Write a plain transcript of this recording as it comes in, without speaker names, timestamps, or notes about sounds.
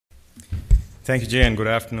Thank you, Jay, and good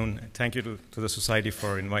afternoon. Thank you to the Society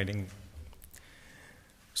for inviting me.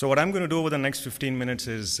 So what I'm going to do over the next 15 minutes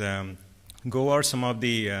is go over some of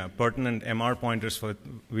the pertinent MR pointers for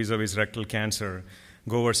vis-a-vis rectal cancer,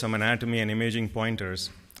 go over some anatomy and imaging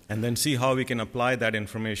pointers, and then see how we can apply that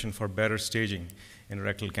information for better staging in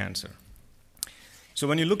rectal cancer. So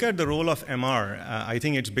when you look at the role of MR, I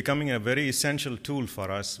think it's becoming a very essential tool for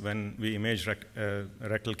us when we image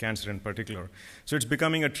rectal cancer in particular. So it's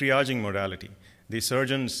becoming a triaging modality. The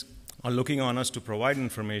surgeons are looking on us to provide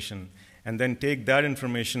information and then take that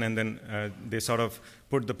information and then they sort of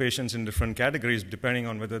put the patients in different categories depending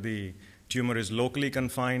on whether the tumor is locally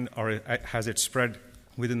confined or has it spread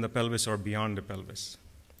within the pelvis or beyond the pelvis.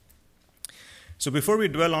 So before we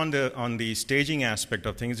dwell on the staging aspect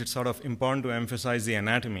of things, it's sort of important to emphasize the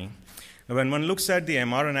anatomy. When one looks at the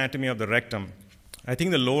MR anatomy of the rectum, I think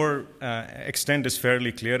the lower extent is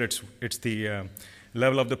fairly clear. It's the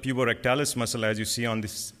level of the puborectalis muscle, as you see on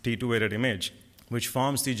this T2-weighted image, which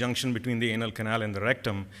forms the junction between the anal canal and the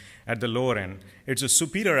rectum at the lower end. It's a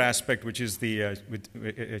superior aspect, which is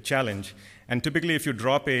the challenge. And typically, if you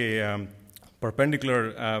drop a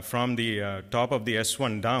perpendicular from the top of the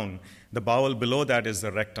S1 down, the bowel below that is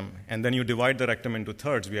the rectum. And then you divide the rectum into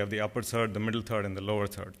thirds. We have the upper third, the middle third, and the lower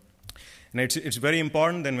third. And it's very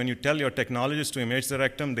important that when you tell your technologist to image the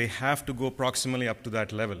rectum, they have to go proximally up to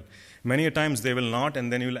that level. Many a times they will not,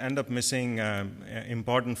 and then you'll end up missing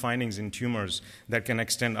important findings in tumors that can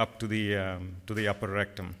extend up to the upper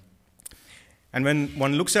rectum. And when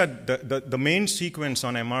one looks at the main sequence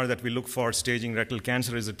on MR that we look for staging rectal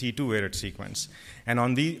cancer is the T2-weighted sequence. And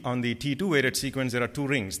on the T2-weighted sequence, there are two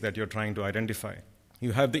rings that you're trying to identify.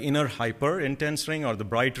 You have the inner hyper-intense ring or the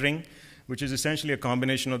bright ring, which is essentially a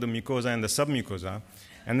combination of the mucosa and the submucosa.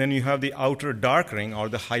 And then you have the outer dark ring or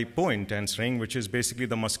the hypo-intense ring, which is basically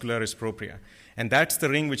the muscularis propria. And that's the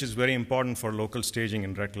ring which is very important for local staging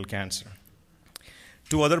in rectal cancer.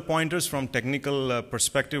 Two other pointers from technical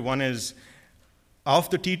perspective. One is,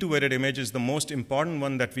 of the T2-weighted images, the most important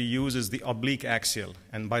one that we use is the oblique axial.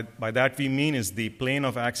 And by that we mean is the plane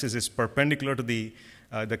of axis is perpendicular to the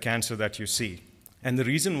cancer that you see. And the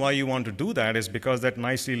reason why you want to do that is because that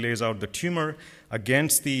nicely lays out the tumor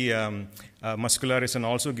against the muscularis and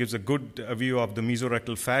also gives a good view of the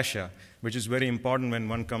mesorectal fascia, which is very important when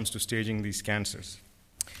one comes to staging these cancers.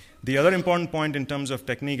 The other important point in terms of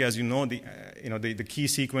technique, as you know, the key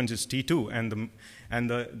sequence is T2, and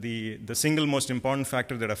the single most important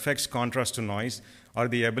factor that affects contrast to noise or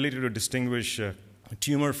the ability to distinguish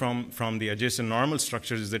tumor from the adjacent normal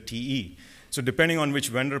structures is the TE. So depending on which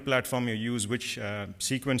vendor platform you use, which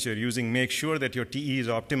sequence you're using, make sure that your TE is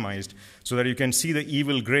optimized so that you can see the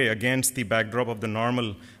evil gray against the backdrop of the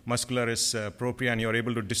normal muscularis propria, and you're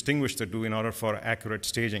able to distinguish the two in order for accurate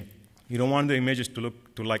staging. You don't want the images to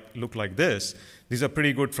look like this. These are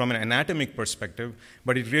pretty good from an anatomic perspective,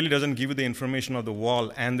 but it really doesn't give you the information of the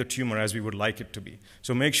wall and the tumor as we would like it to be.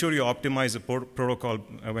 So make sure you optimize the protocol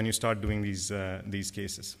when you start doing these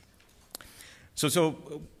cases. So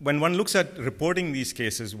when one looks at reporting these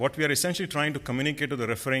cases, what we are essentially trying to communicate to the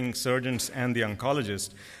referring surgeons and the oncologist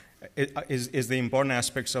is the important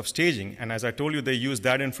aspects of staging. And as I told you, they use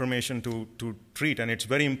that information to treat. And it's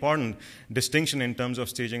very important distinction in terms of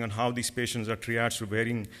staging on how these patients are triaged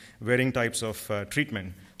to varying types of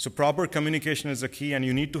treatment. So proper communication is the key, and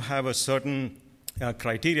you need to have a certain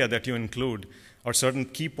criteria that you include or certain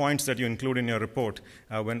key points that you include in your report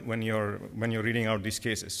when you're reading out these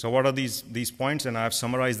cases. So what are these points? And I've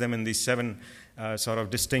summarized them in these 7 sort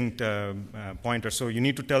of distinct pointers. So you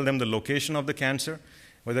need to tell them the location of the cancer,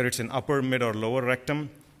 whether it's in upper, mid, or lower rectum,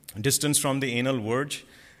 distance from the anal verge,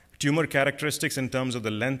 tumor characteristics in terms of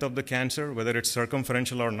the length of the cancer, whether it's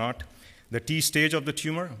circumferential or not, the T stage of the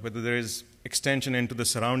tumor, whether there is extension into the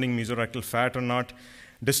surrounding mesorectal fat or not,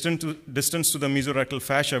 distance to the mesorectal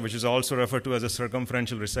fascia, which is also referred to as a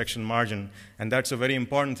circumferential resection margin, and that's a very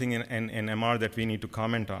important thing in MR that we need to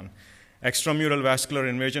comment on. Extramural vascular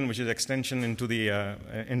invasion, which is extension into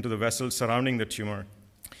the vessels surrounding the tumor.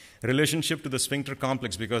 Relationship to the sphincter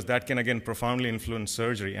complex, because that can again profoundly influence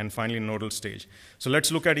surgery, and finally nodal stage. So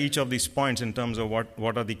let's look at each of these points in terms of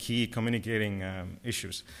what are the key communicating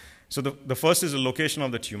issues. So the first is the location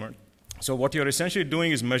of the tumor. So what you're essentially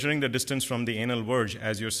doing is measuring the distance from the anal verge,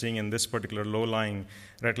 as you're seeing in this particular low-lying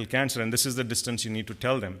rectal cancer, and this is the distance you need to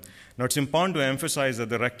tell them. Now, it's important to emphasize that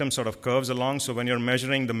the rectum sort of curves along, so when you're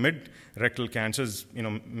measuring the mid-rectal cancers,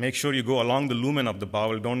 make sure you go along the lumen of the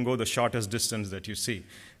bowel, don't go the shortest distance that you see.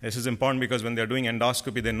 This is important because when they're doing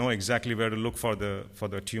endoscopy, they know exactly where to look for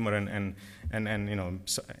the tumor and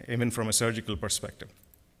even from a surgical perspective.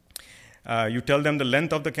 You tell them the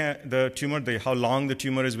length of the tumor, how long the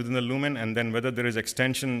tumor is within the lumen, and then whether there is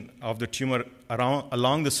extension of the tumor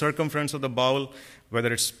along the circumference of the bowel,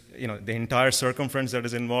 whether it's the entire circumference that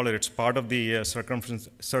is involved, or it's part of the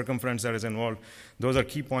circumference that is involved. Those are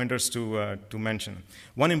key pointers to mention.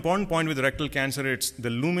 One important point with rectal cancer, it's the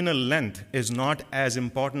luminal length is not as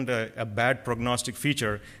important a bad prognostic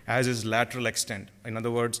feature as is lateral extent. In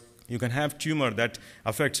other words, you can have tumor that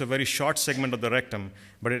affects a very short segment of the rectum,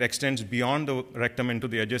 but it extends beyond the rectum into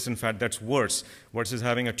the adjacent fat. That's worse versus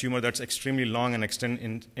having a tumor that's extremely long and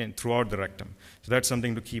extend throughout the rectum. So that's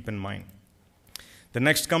something to keep in mind. The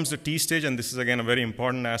next comes the T stage, and this is again a very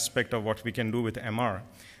important aspect of what we can do with MR.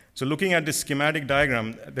 So looking at this schematic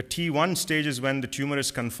diagram, the T1 stage is when the tumor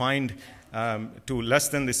is confined to less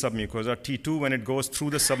than the submucosa. T2 when it goes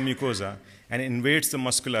through the submucosa and invades the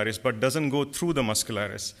muscularis but doesn't go through the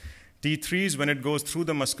muscularis. T3 is when it goes through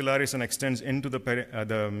the muscularis and extends into the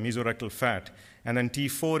mesorectal fat. And then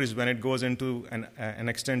T4 is when it goes into and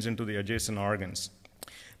extends into the adjacent organs.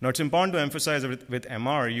 Now, it's important to emphasize that with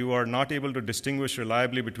MR, you are not able to distinguish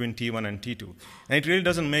reliably between T1 and T2. And it really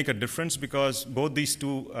doesn't make a difference because both these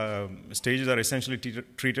two stages are essentially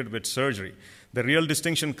treated with surgery. The real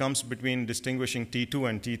distinction comes between distinguishing T2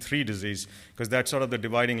 and T3 disease because that's sort of the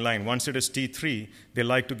dividing line. Once it is T3, they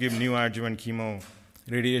like to give neoadjuvant chemo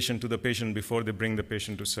radiation to the patient before they bring the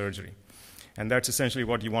patient to surgery. And that's essentially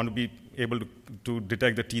what you want to be able to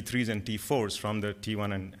detect the T3s and T4s from the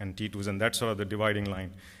T1 and T2s, and that's sort of the dividing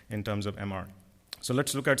line in terms of MR. So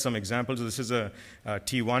let's look at some examples. This is a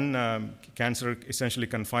T1 cancer essentially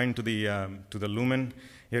confined to the lumen.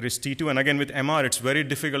 Here is T2, and again with MR, it's very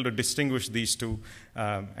difficult to distinguish these two.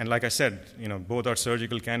 And like I said, both are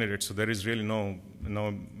surgical candidates, so there is really no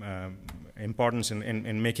importance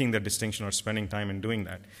in making that distinction or spending time in doing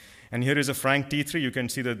that. And here is a frank T3. You can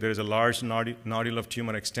see that there is a large nodule of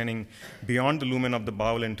tumor extending beyond the lumen of the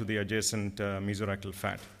bowel into the adjacent mesorectal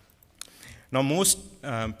fat. Now, most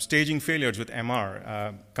staging failures with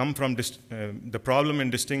MR come from the problem in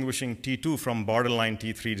distinguishing T2 from borderline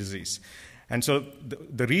T3 disease. And so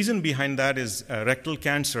the reason behind that is rectal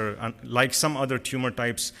cancer, like some other tumor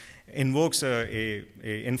types, invokes a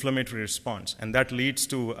inflammatory response, and that leads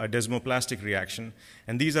to a desmoplastic reaction.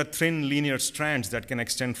 And these are thin linear strands that can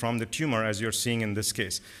extend from the tumor, as you're seeing in this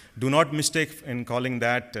case. Do not mistake in calling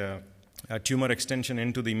that a tumor extension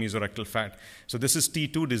into the mesorectal fat. So this is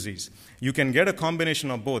T2 disease. You can get a combination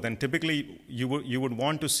of both, and typically you would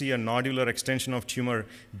want to see a nodular extension of tumor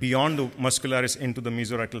beyond the muscularis into the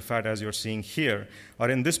mesorectal fat, as you're seeing here. Or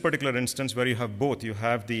in this particular instance where you have both, you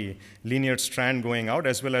have the linear strand going out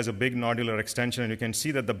as well as a big nodular extension, and you can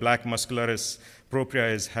see that the black muscularis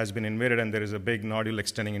propria has been invaded and there is a big nodule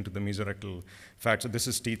extending into the mesorectal fat. So this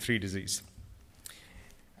is T3 disease.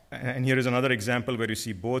 And here is another example where you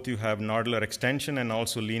see both. You have nodular extension and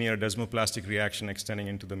also linear desmoplastic reaction extending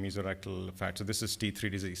into the mesorectal fat. So this is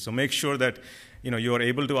T3 disease. So make sure that you are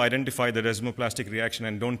able to identify the desmoplastic reaction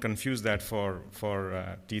and don't confuse that for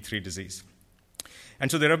T3 disease.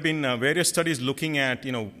 And so there have been various studies looking at,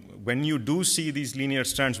 when you do see these linear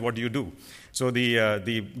strands, what do you do? So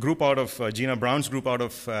the group out of Gina Brown's group out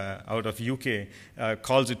of UK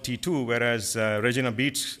calls it T2, whereas Regina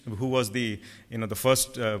Beats, who was the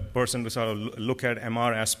first person to sort of look at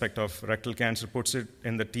MR aspect of rectal cancer, puts it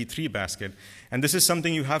in the T3 basket. And this is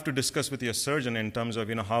something you have to discuss with your surgeon in terms of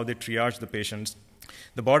how they triage the patients.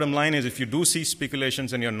 The bottom line is if you do see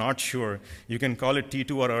speculations and you're not sure, you can call it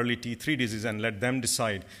T2 or early T3 disease and let them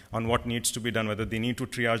decide on what needs to be done, whether they need to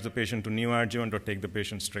triage the patient to neoadjuvant or take the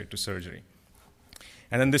patient straight to surgery.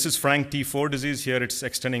 And then this is frank T4 disease. Here it's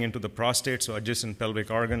extending into the prostate, so adjacent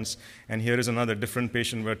pelvic organs. And here is another different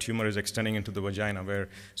patient where tumor is extending into the vagina.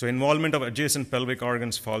 So involvement of adjacent pelvic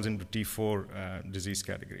organs falls into T4 disease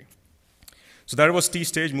category. So that was T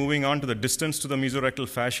stage. Moving on to the distance to the mesorectal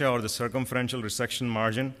fascia or the circumferential resection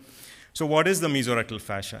margin. So what is the mesorectal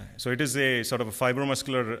fascia? So it is a sort of a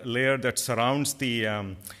fibromuscular layer that surrounds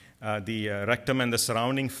the rectum and the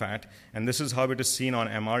surrounding fat, and this is how it is seen on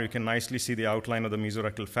MR. You can nicely see the outline of the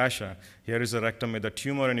mesorectal fascia. Here is the rectum with a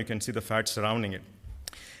tumor, and you can see the fat surrounding it.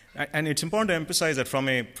 And it's important to emphasize that from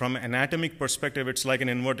an anatomic perspective, it's like an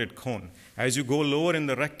inverted cone. As you go lower in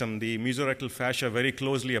the rectum, the mesorectal fascia very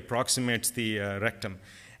closely approximates the rectum.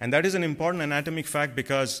 And that is an important anatomic fact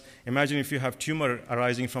because imagine if you have tumor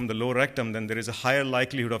arising from the lower rectum, then there is a higher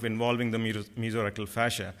likelihood of involving the mesorectal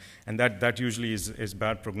fascia, and that usually is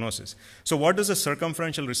bad prognosis. So what does a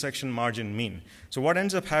circumferential resection margin mean? So what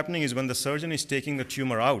ends up happening is when the surgeon is taking the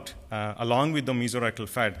tumor out along with the mesorectal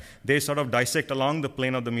fat, they sort of dissect along the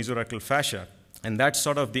plane of the mesorectal fascia, and that's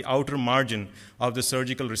sort of the outer margin of the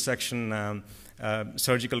surgical resection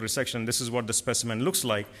surgical resection. This is what the specimen looks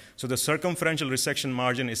like. So the circumferential resection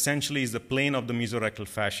margin essentially is the plane of the mesorectal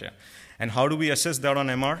fascia. And how do we assess that on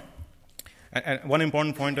MR? And one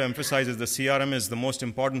important point to emphasize is the CRM is the most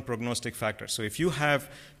important prognostic factor. So if you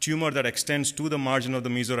have tumor that extends to the margin of the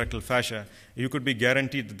mesorectal fascia, you could be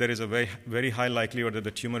guaranteed that there is a very high likelihood that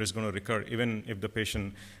the tumor is going to recur, even if the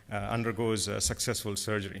patient undergoes successful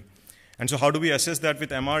surgery. And so how do we assess that with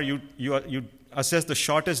MR? You assess the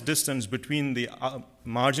shortest distance between the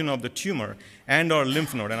margin of the tumor and our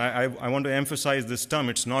lymph node. And I want to emphasize this term.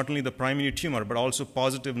 It's not only the primary tumor, but also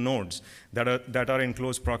positive nodes that are in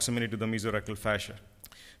close proximity to the mesorectal fascia.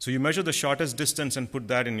 So you measure the shortest distance and put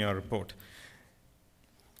that in your report.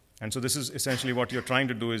 And so this is essentially what you're trying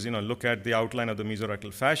to do is, look at the outline of the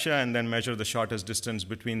mesorectal fascia and then measure the shortest distance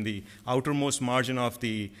between the outermost margin of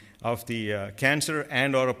the cancer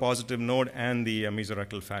and or a positive node and the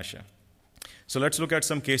mesorectal fascia. So let's look at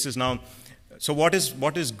some cases now. So what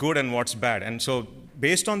is good and what's bad? And so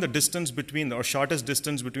based on the distance between, or shortest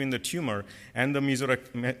distance between the tumor and the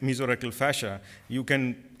mesorectal fascia, you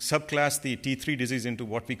can subclass the T3 disease into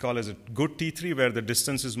what we call as a good T3, where the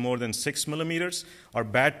distance is more than 6 millimeters, or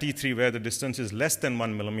bad T3, where the distance is less than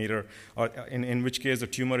 1 millimeter, or in which case the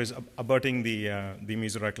tumor is abutting the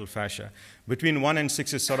mesorectal fascia. Between 1 and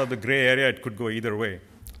 6 is sort of the gray area. It could go either way.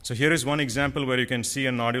 So here is one example where you can see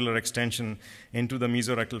a nodular extension into the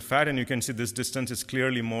mesorectal fat, and you can see this distance is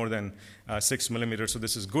clearly more than 6 millimeters, so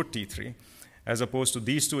this is good T3, as opposed to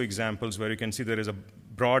these two examples where you can see there is a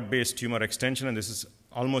broad-based tumor extension, and this is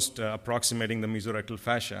almost approximating the mesorectal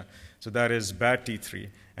fascia, so that is bad T3.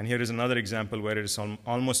 And here is another example where it is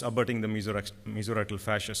almost abutting the mesorectal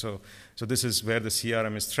fascia, so this is where the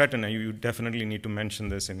CRM is threatened, and you definitely need to mention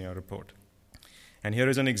this in your report. And here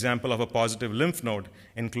is an example of a positive lymph node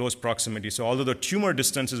in close proximity. So although the tumor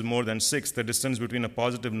distance is more than 6, the distance between a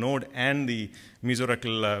positive node and the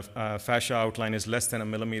mesorectal fascia outline is less than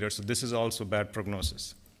 1 millimeter. So this is also bad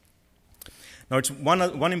prognosis. Now, it's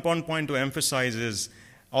one important point to emphasize is,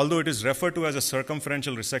 although it is referred to as a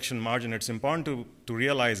circumferential resection margin, it's important to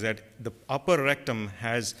realize that the upper rectum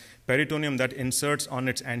has peritoneum that inserts on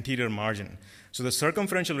its anterior margin. So the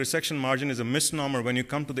circumferential resection margin is a misnomer when you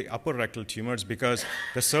come to the upper rectal tumors, because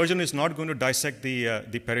the surgeon is not going to dissect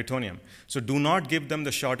the peritoneum. So do not give them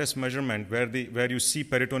the shortest measurement where you see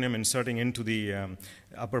peritoneum inserting into the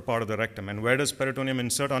upper part of the rectum. And where does peritoneum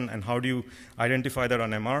insert on, and how do you identify that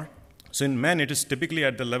on MR? So in men, it is typically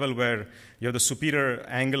at the level where you have the superior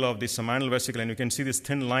angle of the seminal vesicle, and you can see this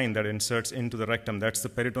thin line that inserts into the rectum. That's the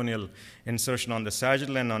peritoneal insertion on the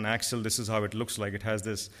sagittal, and on axial, this is how it looks like. It has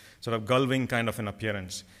this sort of gull-wing kind of an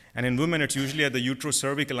appearance. And in women, it's usually at the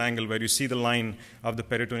uterocervical angle where you see the line of the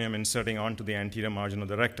peritoneum inserting onto the anterior margin of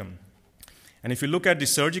the rectum. And if you look at the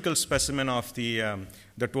surgical specimen of the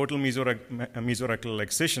total mesorectal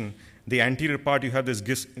excision, the anterior part, you have this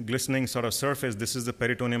glistening sort of surface. This is the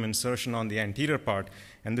peritoneum insertion on the anterior part,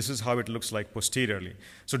 and this is how it looks like posteriorly.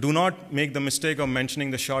 So do not make the mistake of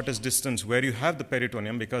mentioning the shortest distance where you have the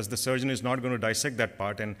peritoneum, because the surgeon is not going to dissect that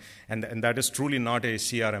part, and that is truly not a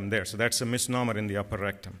CRM there. So that's a misnomer in the upper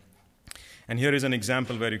rectum. And here is an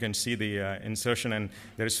example where you can see the insertion and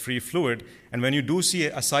there is free fluid. And when you do see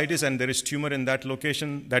ascites and there is tumor in that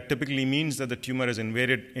location, that typically means that the tumor is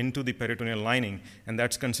invaded into the peritoneal lining, and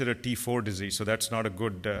that's considered T4 disease. So that's not a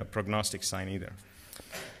good prognostic sign either.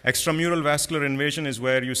 Extramural vascular invasion is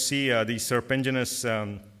where you see the serpentinous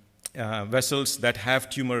vessels that have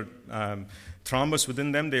tumor thrombus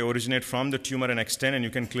within them. They originate from the tumor and extend, and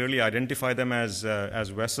you can clearly identify them as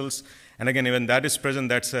vessels. And again, when that is present,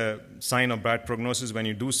 that's a sign of bad prognosis. When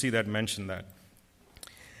you do see that, mention that.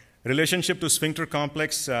 Relationship to sphincter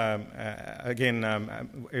complex,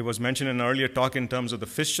 it was mentioned in an earlier talk in terms of the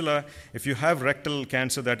fistula. If you have rectal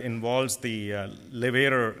cancer that involves the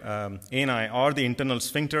levator ani or the internal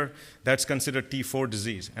sphincter, that's considered T4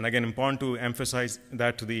 disease. And again, important to emphasize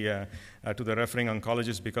that to the referring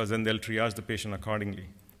oncologist, because then they'll triage the patient accordingly.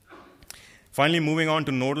 Finally, moving on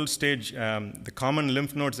to nodal stage, the common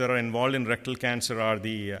lymph nodes that are involved in rectal cancer are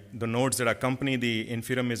the nodes that accompany the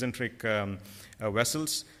inferior mesenteric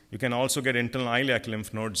vessels. You can also get internal iliac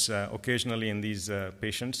lymph nodes occasionally in these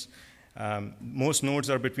patients. Most nodes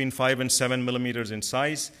are between 5 and 7 millimeters in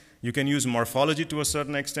size. You can use morphology to a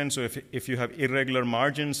certain extent. So if you have irregular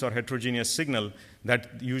margins or heterogeneous signal,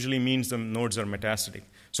 that usually means the nodes are metastatic.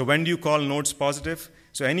 So when do you call nodes positive?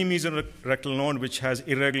 So any mesorectal node which has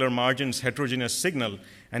irregular margins, heterogeneous signal,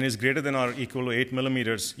 and is greater than or equal to 8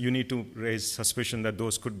 millimeters, you need to raise suspicion that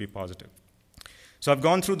those could be positive. So I've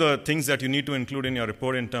gone through the things that you need to include in your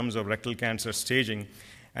report in terms of rectal cancer staging.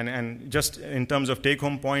 And just in terms of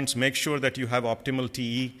take-home points, make sure that you have optimal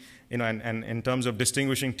TE. and in terms of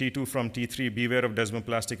distinguishing T2 from T3, beware of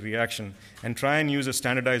desmoplastic reaction, and try and use a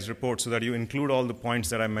standardized report so that you include all the points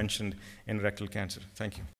that I mentioned in rectal cancer. Thank you.